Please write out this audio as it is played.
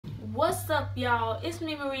What's up, y'all? It's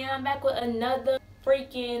me, Maria. I'm back with another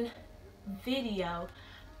freaking video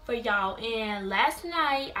for y'all. And last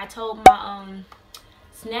night I told my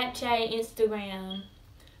Snapchat, Instagram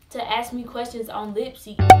to ask me questions on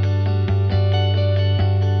Lipsy.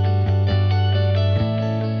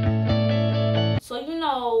 So you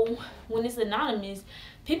know, when it's anonymous,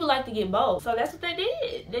 people like to get bold. So that's what they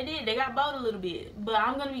did. They got bold a little bit. But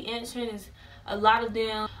I'm gonna be answering a lot of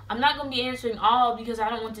them. I'm not gonna be answering all because I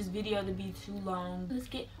don't want this video to be too long. Let's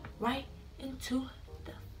get right into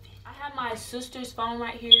the video. I have my sister's phone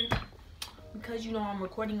right here because you know I'm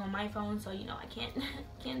recording on my phone, so you know I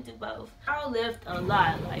can't do both. I left a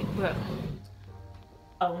lot, like, bro.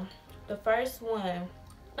 Oh, the first one,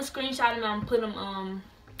 I screenshot them and put them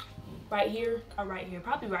right here or right here,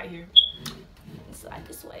 probably right here. Slide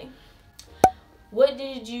this way. What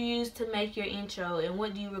did you use to make your intro, and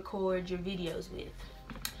what do you record your videos with?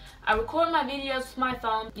 I record my videos with my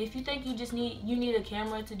phone. If you think you need a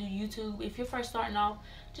camera to do YouTube, if you're first starting off,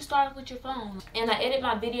 just start off with your phone. And I edit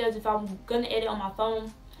my videos. If I'm gonna edit on my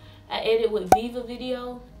phone, I edit with Viva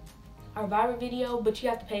Video or Vira Video, but you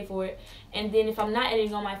have to pay for it. And then if I'm not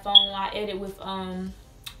editing on my phone, I edit with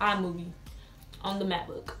iMovie on the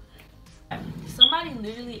MacBook. Somebody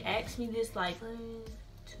literally asked me this like 1,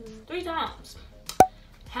 2, 3 times.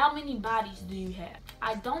 How many bodies do you have?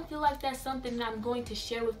 I don't feel like that's something that I'm going to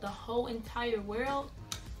share with the whole entire world,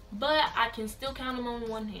 but I can still count them on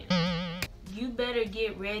one hand. You better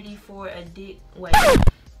get ready for a dick. Wait.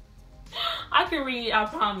 I can read, I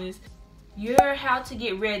promise. Your how to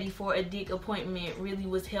get ready for a dick appointment really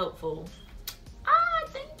was helpful. Ah,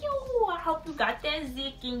 thank you. I hope you got that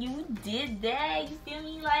zick and you did that. You feel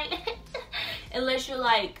me? Like, unless you're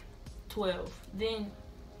like 12, then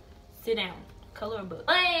sit down. Color a book.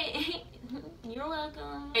 But you're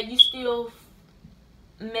welcome. And you still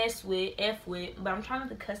mess with, F with, but I'm trying not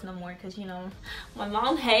to cuss no more because you know my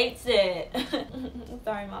mom hates it.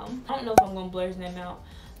 Sorry, mom. I don't know if I'm gonna blur his name out.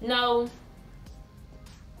 No.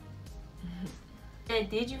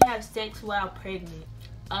 Did you have sex while pregnant?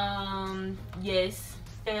 Yes.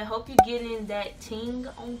 I hope you're getting that ting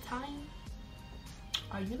on time.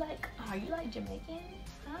 Are you like Jamaican?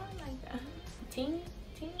 I don't like that. Ting?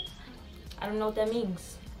 I don't know what that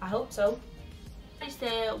means. I hope so. They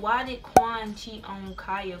said, why did Quan cheat on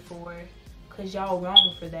Kaya for? Cause y'all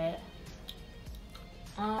wrong for that.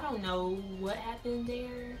 I don't know what happened there.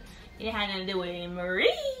 It didn't have nothing to do with Marie.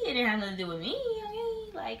 It didn't have nothing to do with me.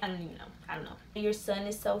 Okay? Like, I don't even know. I don't know. Your son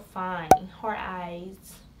is so fine. Heart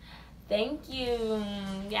eyes. Thank you.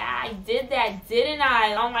 Yeah, I did that, didn't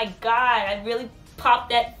I? Oh my God. I really popped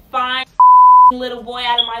that fine little boy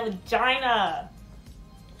out of my vagina.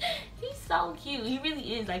 He's so cute. He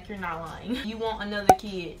really is, like, you're not lying. You want another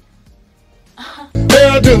kid.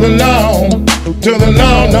 Hell to the no.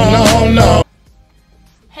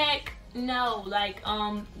 Heck no. Like,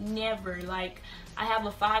 never. Like, I have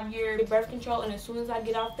a 5-year birth control, and as soon as I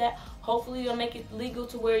get off that, hopefully they'll make it legal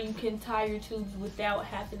to where you can tie your tubes without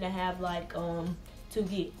having to have, like, 2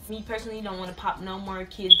 kids. Me personally don't want to pop no more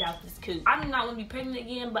kids out this coop. I'm not going to be pregnant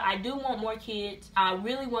again, but I do want more kids. I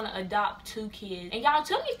really want to adopt 2 kids. And y'all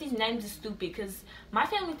tell me if these names are stupid, because my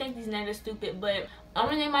family think these names are stupid, but I'm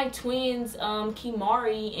going to name my twins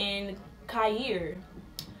Kimari and Kair.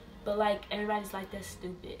 But like, everybody's like, that's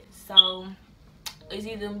stupid. So it's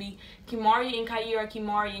either going to be Kimari and Kair or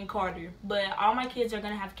Kimari and Carter. But all my kids are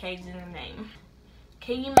going to have K's in their name.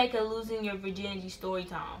 Can you make a losing your virginity story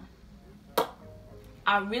time?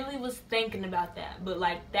 I really was thinking about that, but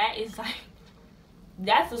like that is like,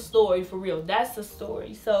 that's a story for real. That's a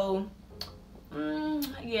story. So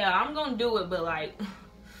yeah, I'm gonna do it, but like,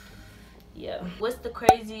 yeah. What's the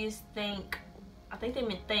craziest thing, I think they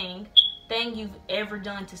meant thing you've ever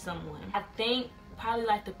done to someone? I think probably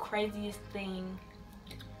like the craziest thing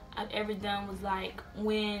I've ever done was like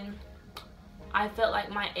when I felt like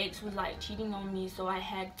my ex was like cheating on me, so I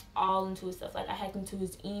hacked all into his stuff. Like, I hacked into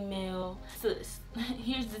his email. Sis,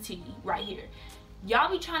 here's the tea right here. Y'all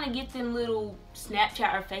be trying to get them little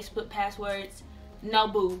Snapchat or Facebook passwords. No,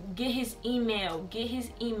 boo. Get his email. Get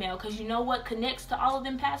his email. Because you know what connects to all of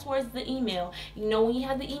them passwords? The email. You know, when you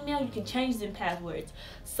have the email, you can change them passwords.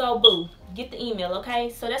 So, boo, get the email, okay?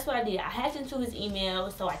 So that's what I did. I hacked into his email,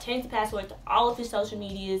 so I changed the password to all of his social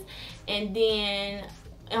medias, and then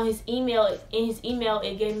on his email,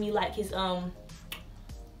 it gave me like his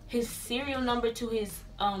serial number to his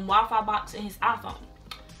Wi-Fi box in his iPhone.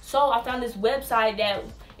 So I found this website that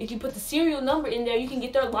if you put the serial number in there, you can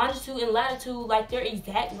get their longitude and latitude, like their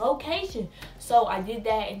exact location. So I did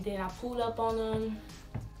that, and then I pulled up on them.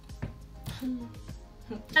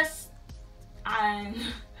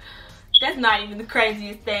 That's not even the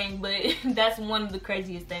craziest thing, but that's one of the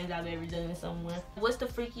craziest things I've ever done to someone. What's the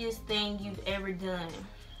freakiest thing you've ever done?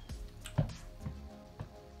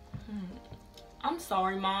 I'm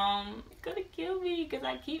sorry, Mom. You're gonna kill me because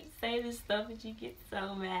I keep saying this stuff and she gets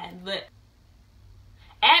so mad. But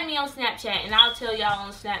add me on Snapchat and I'll tell y'all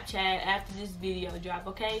on Snapchat after this video drop,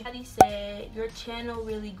 okay? Somebody said, your channel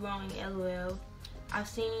really growing, LOL. I've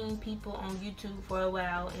seen people on YouTube for a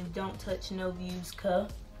while and don't touch no views, cuh.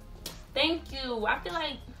 Thank you. I feel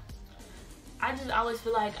like, I just always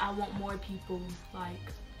feel like I want more people,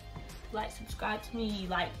 like subscribe to me.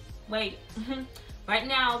 Like, wait, right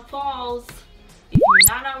now, pause. If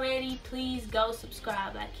you're not already, please go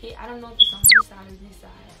subscribe. Like, I don't know if it's on this side or this side.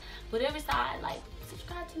 Whatever side, like,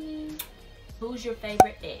 subscribe to me. Who's your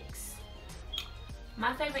favorite ex?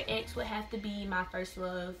 My favorite ex would have to be my first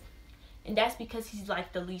love. And that's because he's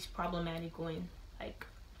like the least problematic one. Like,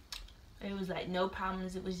 it was like no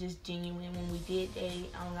problems. It was just genuine when we did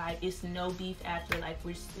date. I'm like, it's no beef after, like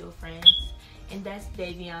we're still friends. And that's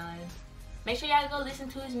Davion. Make sure y'all go listen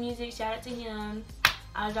to his music. Shout out to him.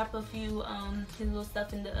 I'll drop a few his little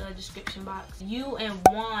stuff in the description box. You and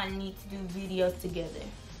Juan need to do videos together.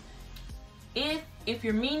 If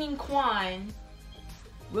you're meaning Quan,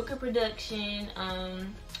 Rooker Production,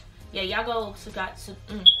 yeah, y'all go subscribe to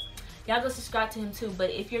y'all go subscribe to him too. But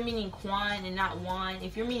if you're meaning Quan and not Juan,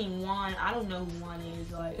 if you're meaning Juan, I don't know who Juan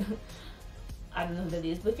is, like I don't know who that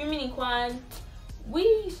is. But if you're meaning Quan,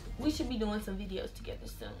 we should be doing some videos together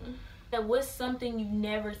soon. That was something you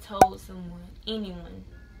never told someone, anyone.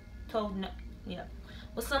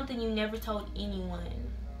 What's something you never told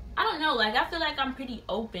anyone? I don't know, like I feel like I'm pretty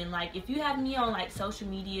open. Like if you have me on like social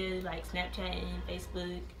media, like Snapchat and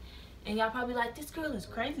Facebook, and y'all probably like, this girl is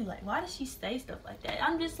crazy, like why does she say stuff like that?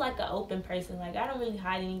 I'm just like an open person. Like I don't really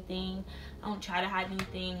hide anything. I don't try to hide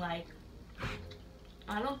anything. Like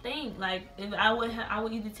I don't think, like if I would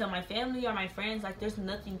either tell my family or my friends. Like there's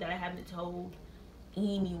nothing that I haven't told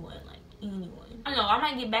anyone, like anyone. I don't know, I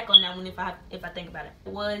might get back on that one if I think about it.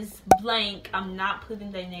 It was blank. I'm not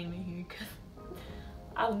putting their name in here because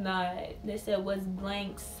I'm not. They said was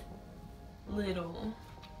blank's little.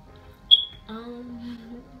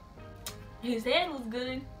 His head was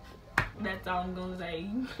good. That's all I'm gonna say.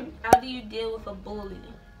 How do you deal with a bully?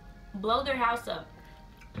 Blow their house up.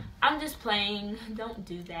 I'm just playing. Don't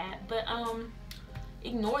do that. But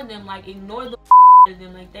ignore them. Like ignore the of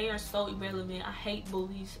them. Like they are so irrelevant. I hate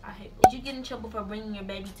bullies. I hate bullies. Did you get in trouble for bringing your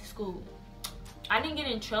baby to school? I didn't get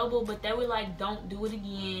in trouble, but they were like, don't do it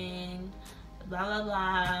again. Blah blah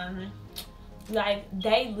blah. Like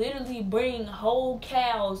they literally bring whole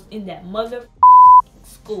cows in that mother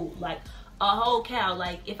school. Like a whole cow.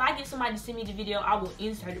 Like if I get somebody to send me the video, I will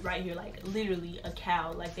insert it right here. Like literally a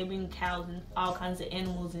cow. Like they bring cows and all kinds of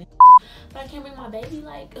animals and but I can't bring my baby.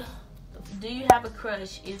 Like do you have a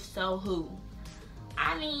crush? If so, who?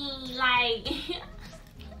 I mean, like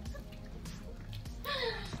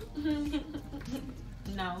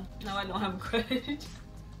no, I don't have a crush.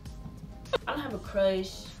 I don't have a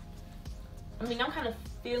crush. I mean, I'm kind of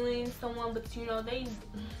feeling someone, but you know,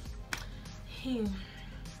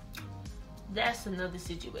 that's another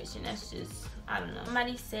situation. That's just, I don't know.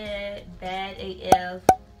 Somebody said bad AF,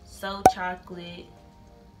 so chocolate.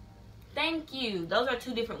 Thank you. Those are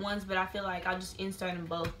two different ones, but I feel like I'll just insert them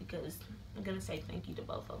both because I'm gonna say thank you to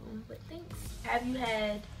both of them. But thanks. Have you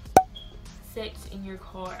had sex in your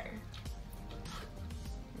car?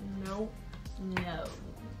 Nope. No.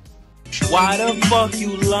 Why the fuck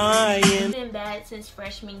you lying? It's been bad since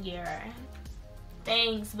freshman year.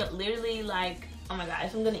 Thanks, but literally like, oh my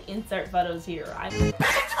gosh, I'm gonna insert photos here. I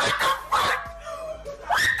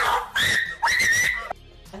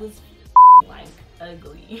was like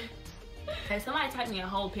ugly. And somebody typed me a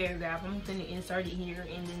whole paragraph. I'm gonna insert it here,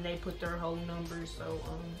 and then they put their whole number. So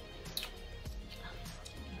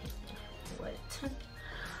what?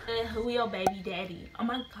 Who your baby daddy? Oh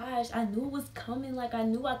my gosh, I knew it was coming. Like I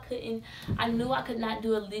knew I could not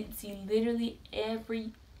do a lipsy. Literally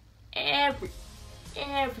every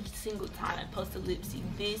single time I post a lipsy,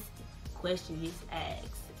 this question gets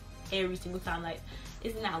asked. Every single time. Like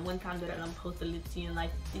it's not one time that I don't post a lipsy and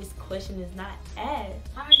like this question is not asked.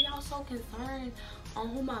 Why are y'all so concerned on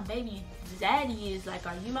who my baby daddy is? Like,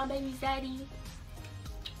 are you my baby daddy?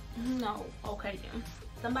 No. Okay then.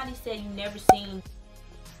 Somebody said you never seen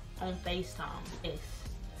on FaceTime. Yes.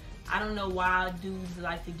 I don't know why dudes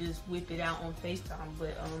like to just whip it out on FaceTime,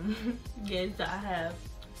 but yes, I have.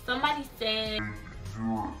 Somebody said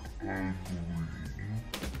you're ugly.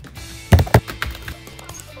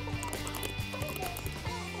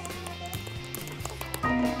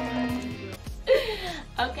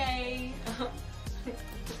 Okay.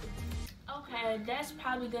 that's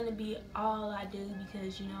probably gonna be all I do,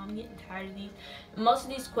 because you know I'm getting tired of these. Most of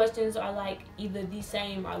these questions are like either the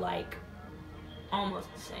same or like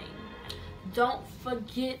almost the same. Don't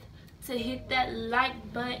forget to hit that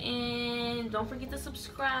like button. Don't forget to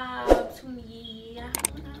subscribe to me.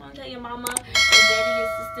 Tell your mama, your daddy, your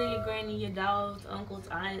sister, your granny, your dogs, uncles,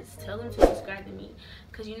 aunts. Tell them to subscribe to me,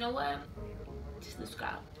 because you know what? Just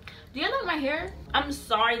subscribe. Do you like my hair? I'm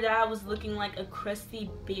sorry that I was looking like a crusty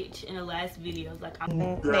bitch in the last videos. Like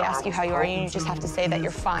they ask you how you are, and you just have to say that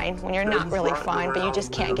you're fine when you're not really fine, but you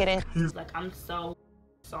just can't get in. Like, I'm so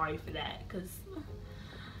sorry for that, because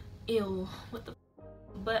ew, what the.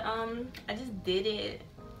 But I just did it.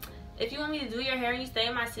 If you want me to do your hair and you stay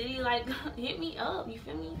in my city, like, hit me up, you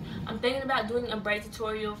feel me? I'm thinking about doing a braid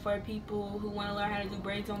tutorial for people who want to learn how to do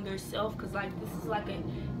braids on themselves, because like this is like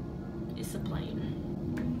it's a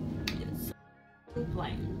plane. It's a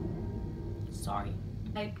plane. Sorry.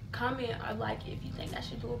 Like, comment or like if you think I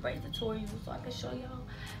should do a braid tutorial so I can show y'all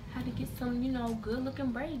how to get some, you know, good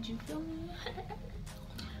looking braids, you feel me?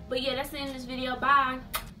 But yeah, that's the end of this video. Bye.